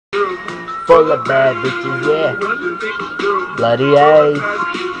Full of bad bitches, yeah. Bloody Haze.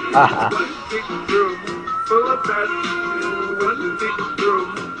 Haha.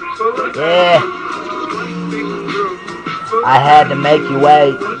 Yeah. I had to make you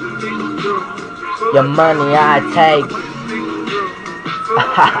wait. Your money I take.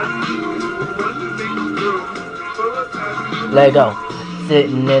 Lego.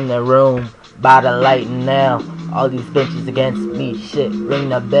 Sitting in the room by the light now. All these bitches against me, shit, ring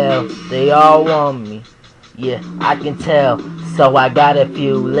the bell. They all want me, yeah, I can tell. So I got a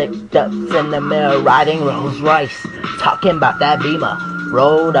few licked ups in the mail, riding Rolls Royce, talking about that Beamer.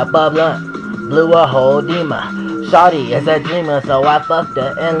 Rolled up a blunt, blew a whole Deemer. Shawty is a dreamer, so I fucked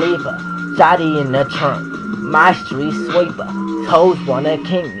her and leave her. Shawty in the trunk, my street sweeper. Hoes wanna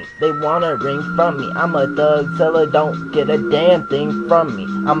king me, they wanna ring from me. I'm a thug seller, don't get a damn thing from me.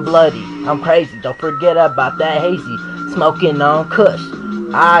 I'm bloody, I'm crazy, don't forget about that hazy. Smoking on kush,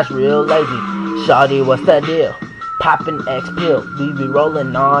 eyes real lazy. Shawty, what's the deal? Poppin' X pill, we be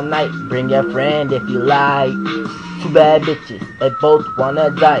rolling all night. Bring your friend if you like. Two bad bitches, they both wanna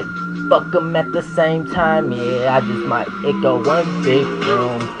die. Fuck 'em at the same time, yeah, I just might. It go one big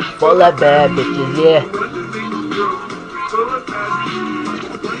room full of bad bitches, yeah.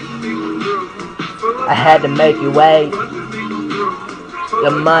 I had to make you wait.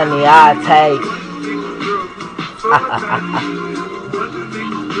 Your money I take.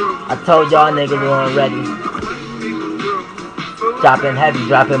 I told y'all niggas we weren't ready. Dropping heavy,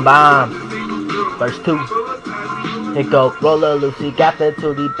 dropping bombs. Verse 2. Here go, roller Lucy, got the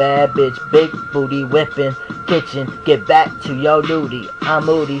tootie, bad bitch, big booty, whipping, kitchen, get back to your duty. I'm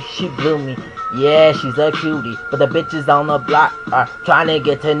moody, she blew me, yeah, she's a cutie, but the bitches on the block are trying to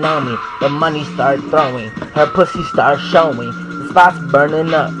get to know me. The money starts throwing, her pussy starts showing, the spot's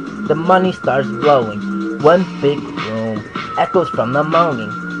burning up, the money starts blowing. One big room, echoes from the moaning.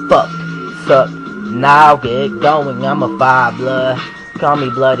 Fuck, suck, now get going. I'm a fire blood, call me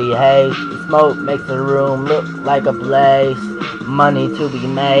Bloody Haze. Smoke makes the room look like a blaze. Money to be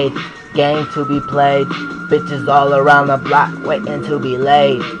made, game to be played. Bitches all around the block waiting to be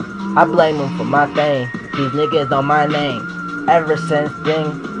laid. I blame them for my fame, these niggas know my name. Ever since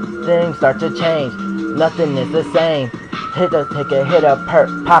things start to change, nothing is the same. Hit a ticket, hit a perk,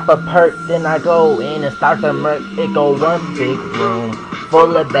 pop a perk, then I go in and start to murk. It go one big room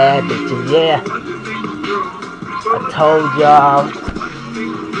full of bad bitches, yeah. I told y'all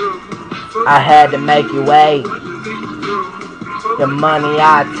I had to make you wait. Your money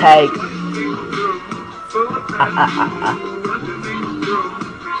I take.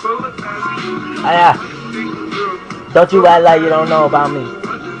 Yeah. Don't you act like you don't know about me.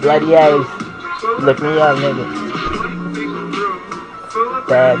 Bloody Haze. Look me up, nigga.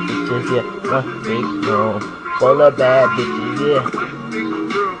 Bad bitches, yeah. One big room full of bad bitches, yeah.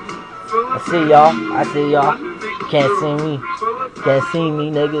 I see y'all. I see y'all. Can't see me. Can't see me,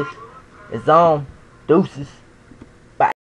 niggas. It's on. Deuces.